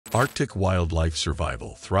Arctic wildlife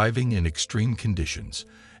survival, thriving in extreme conditions,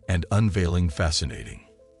 and unveiling fascinating.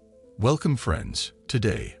 Welcome friends,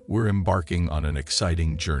 today we're embarking on an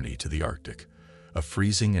exciting journey to the Arctic, a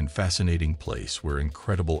freezing and fascinating place where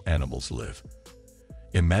incredible animals live.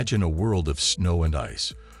 Imagine a world of snow and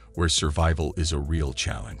ice, where survival is a real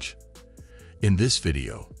challenge. In this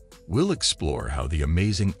video, we'll explore how the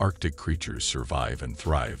amazing Arctic creatures survive and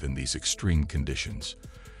thrive in these extreme conditions.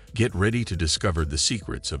 Get ready to discover the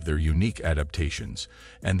secrets of their unique adaptations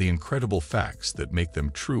and the incredible facts that make them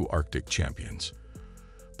true Arctic champions.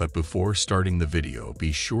 But before starting the video,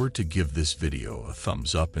 be sure to give this video a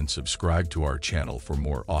thumbs up and subscribe to our channel for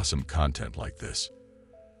more awesome content like this.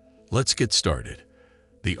 Let's get started.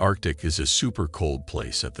 The Arctic is a super cold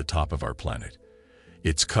place at the top of our planet.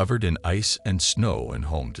 It's covered in ice and snow and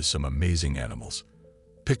home to some amazing animals.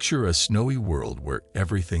 Picture a snowy world where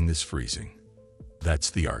everything is freezing.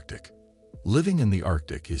 That's the Arctic. Living in the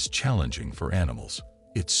Arctic is challenging for animals.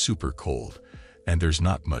 It's super cold, and there's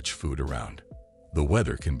not much food around. The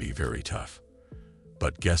weather can be very tough.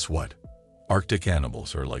 But guess what? Arctic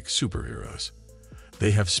animals are like superheroes.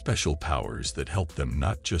 They have special powers that help them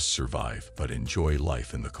not just survive, but enjoy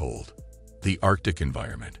life in the cold. The Arctic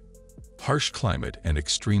environment. Harsh climate and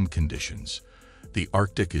extreme conditions. The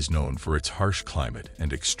Arctic is known for its harsh climate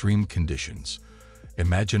and extreme conditions.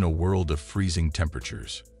 Imagine a world of freezing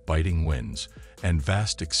temperatures, biting winds, and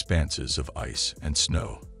vast expanses of ice and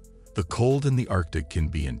snow. The cold in the Arctic can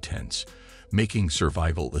be intense, making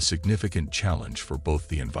survival a significant challenge for both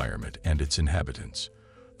the environment and its inhabitants.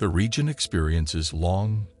 The region experiences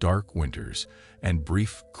long, dark winters and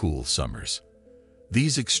brief, cool summers.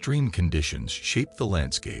 These extreme conditions shape the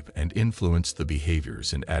landscape and influence the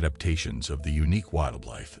behaviors and adaptations of the unique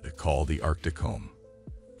wildlife that call the Arctic home.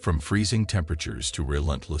 From freezing temperatures to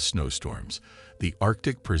relentless snowstorms, the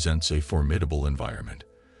Arctic presents a formidable environment,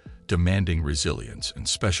 demanding resilience and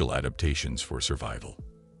special adaptations for survival.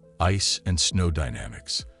 Ice and snow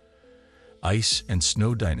dynamics. Ice and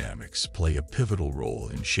snow dynamics play a pivotal role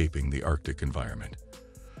in shaping the Arctic environment.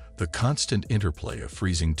 The constant interplay of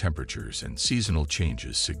freezing temperatures and seasonal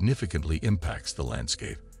changes significantly impacts the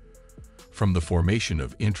landscape. From the formation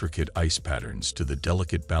of intricate ice patterns to the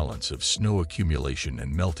delicate balance of snow accumulation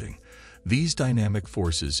and melting, these dynamic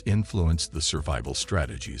forces influence the survival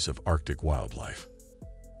strategies of Arctic wildlife.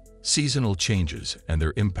 Seasonal changes and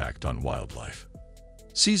their impact on wildlife.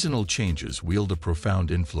 Seasonal changes wield a profound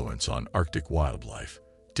influence on Arctic wildlife,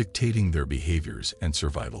 dictating their behaviors and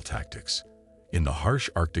survival tactics. In the harsh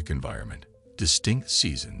Arctic environment, distinct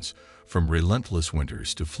seasons, from relentless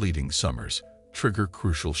winters to fleeting summers, trigger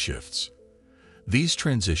crucial shifts. These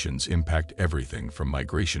transitions impact everything from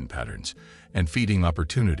migration patterns and feeding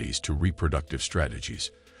opportunities to reproductive strategies,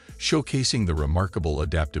 showcasing the remarkable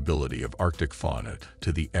adaptability of Arctic fauna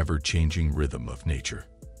to the ever-changing rhythm of nature.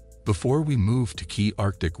 Before we move to key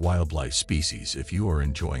Arctic wildlife species, if you are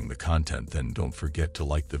enjoying the content, then don't forget to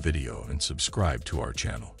like the video and subscribe to our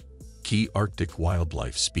channel. Key Arctic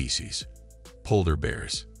wildlife species. Polar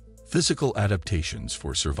bears. Physical adaptations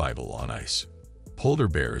for survival on ice. Polar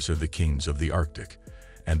bears are the kings of the Arctic,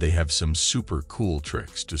 and they have some super cool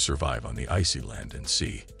tricks to survive on the icy land and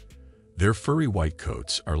sea. Their furry white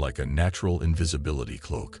coats are like a natural invisibility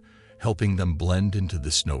cloak, helping them blend into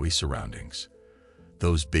the snowy surroundings.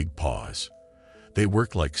 Those big paws. They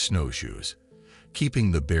work like snowshoes,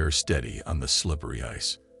 keeping the bear steady on the slippery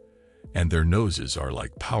ice. And their noses are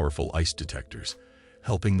like powerful ice detectors,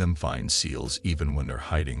 helping them find seals even when they're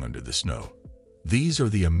hiding under the snow. These are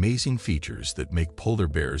the amazing features that make polar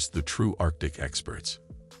bears the true Arctic experts.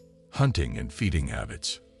 Hunting and feeding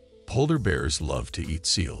habits. Polar bears love to eat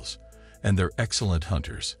seals, and they're excellent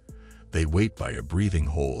hunters. They wait by a breathing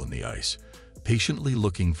hole in the ice, patiently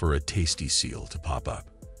looking for a tasty seal to pop up.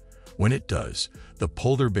 When it does, the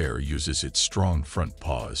polar bear uses its strong front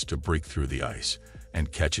paws to break through the ice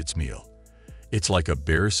and catch its meal. It's like a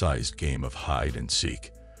bear-sized game of hide and seek.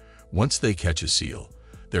 Once they catch a seal,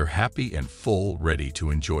 they're happy and full, ready to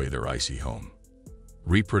enjoy their icy home.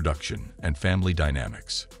 Reproduction and family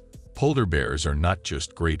dynamics. Polar bears are not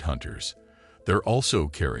just great hunters. They're also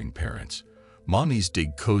caring parents. Mommies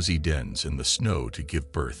dig cozy dens in the snow to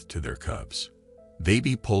give birth to their cubs.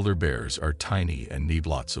 Baby polar bears are tiny and need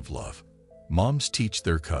lots of love. Moms teach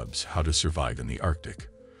their cubs how to survive in the Arctic,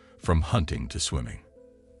 from hunting to swimming.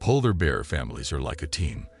 Polar bear families are like a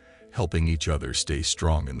team, helping each other stay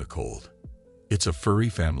strong in the cold. It's a furry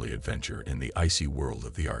family adventure in the icy world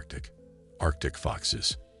of the Arctic. Arctic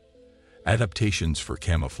foxes. Adaptations for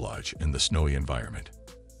camouflage in the snowy environment.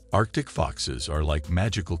 Arctic foxes are like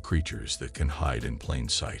magical creatures that can hide in plain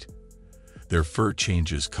sight. Their fur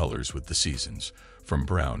changes colors with the seasons, from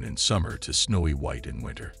brown in summer to snowy white in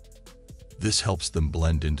winter. This helps them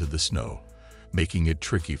blend into the snow, making it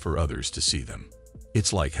tricky for others to see them.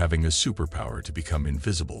 It's like having a superpower to become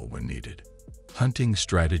invisible when needed. Hunting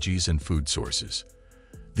strategies and food sources.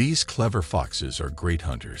 These clever foxes are great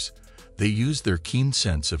hunters. They use their keen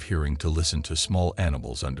sense of hearing to listen to small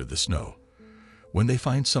animals under the snow. When they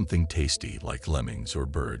find something tasty like lemmings or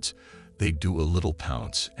birds, they do a little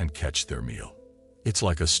pounce and catch their meal. It's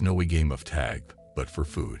like a snowy game of tag, but for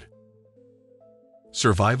food.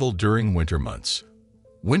 Survival during winter months.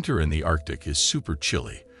 Winter in the Arctic is super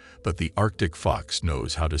chilly, but the Arctic fox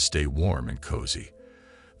knows how to stay warm and cozy.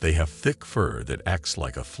 They have thick fur that acts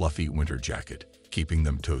like a fluffy winter jacket, keeping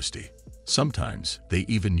them toasty. Sometimes they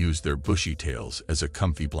even use their bushy tails as a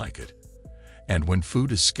comfy blanket. And when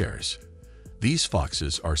food is scarce, these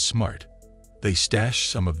foxes are smart. They stash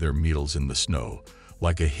some of their meals in the snow,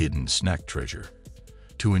 like a hidden snack treasure,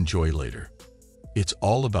 to enjoy later. It's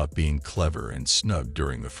all about being clever and snug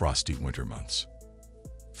during the frosty winter months.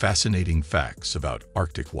 Fascinating facts about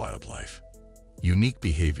Arctic wildlife. Unique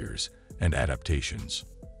behaviors and adaptations.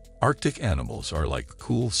 Arctic animals are like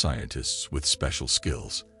cool scientists with special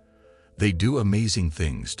skills. They do amazing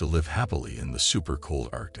things to live happily in the super cold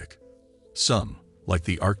Arctic. Some, like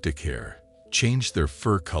the Arctic hare, change their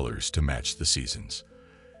fur colors to match the seasons.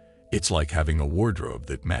 It's like having a wardrobe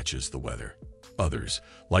that matches the weather. Others,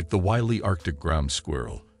 like the wily Arctic ground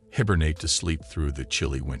squirrel, hibernate to sleep through the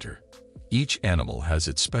chilly winter. Each animal has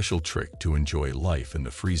its special trick to enjoy life in the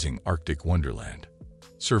freezing Arctic wonderland.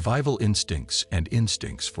 Survival instincts and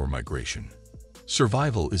instincts for migration.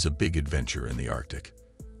 Survival is a big adventure in the Arctic.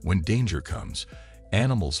 When danger comes,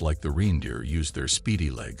 animals like the reindeer use their speedy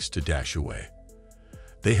legs to dash away.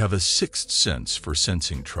 They have a sixth sense for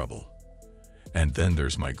sensing trouble. And then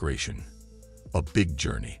there's migration. A big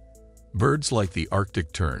journey. Birds like the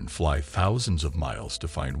Arctic tern fly thousands of miles to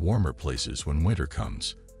find warmer places when winter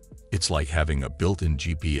comes. It's like having a built-in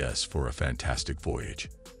GPS for a fantastic voyage.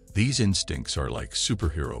 These instincts are like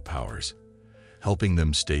superhero powers, helping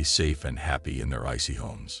them stay safe and happy in their icy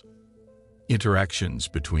homes. Interactions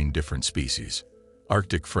between different species.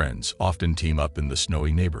 Arctic friends often team up in the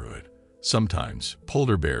snowy neighborhood. Sometimes,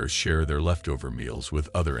 polar bears share their leftover meals with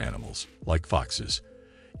other animals, like foxes.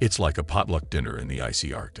 It's like a potluck dinner in the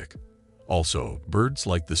icy Arctic. Also, birds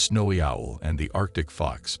like the snowy owl and the Arctic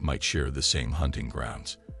fox might share the same hunting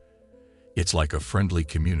grounds. It's like a friendly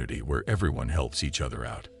community where everyone helps each other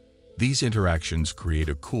out. These interactions create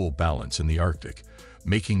a cool balance in the Arctic,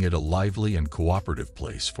 making it a lively and cooperative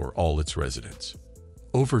place for all its residents.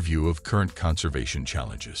 Overview of current conservation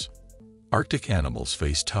challenges. Arctic animals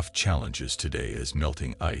face tough challenges today as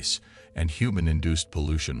melting ice and human-induced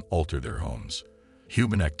pollution alter their homes.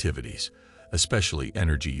 Human activities, especially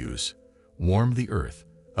energy use, warm the earth,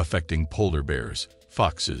 affecting polar bears,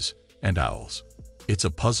 foxes, and owls. It's a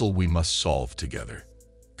puzzle we must solve together.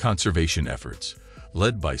 Conservation efforts,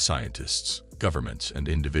 led by scientists, governments, and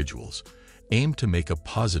individuals, aim to make a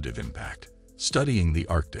positive impact, studying the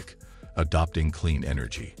Arctic, adopting clean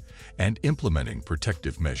energy, and implementing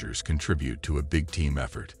protective measures contribute to a big team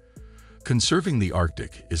effort. Conserving the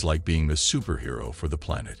Arctic is like being a superhero for the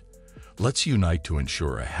planet. Let's unite to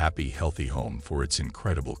ensure a happy, healthy home for its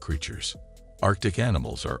incredible creatures. Arctic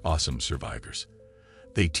animals are awesome survivors.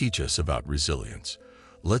 They teach us about resilience.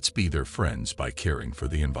 Let's be their friends by caring for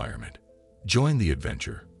the environment. Join the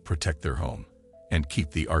adventure, protect their home, and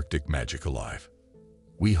keep the Arctic magic alive.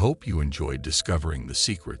 We hope you enjoyed discovering the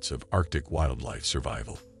secrets of Arctic wildlife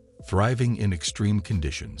survival, thriving in extreme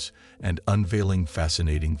conditions, and unveiling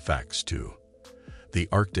fascinating facts too. The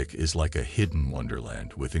Arctic is like a hidden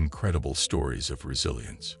wonderland with incredible stories of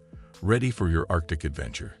resilience. Ready for your Arctic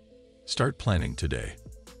adventure? Start planning today.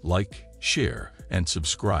 Like, share, and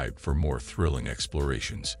subscribe for more thrilling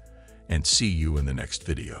explorations. And see you in the next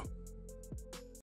video.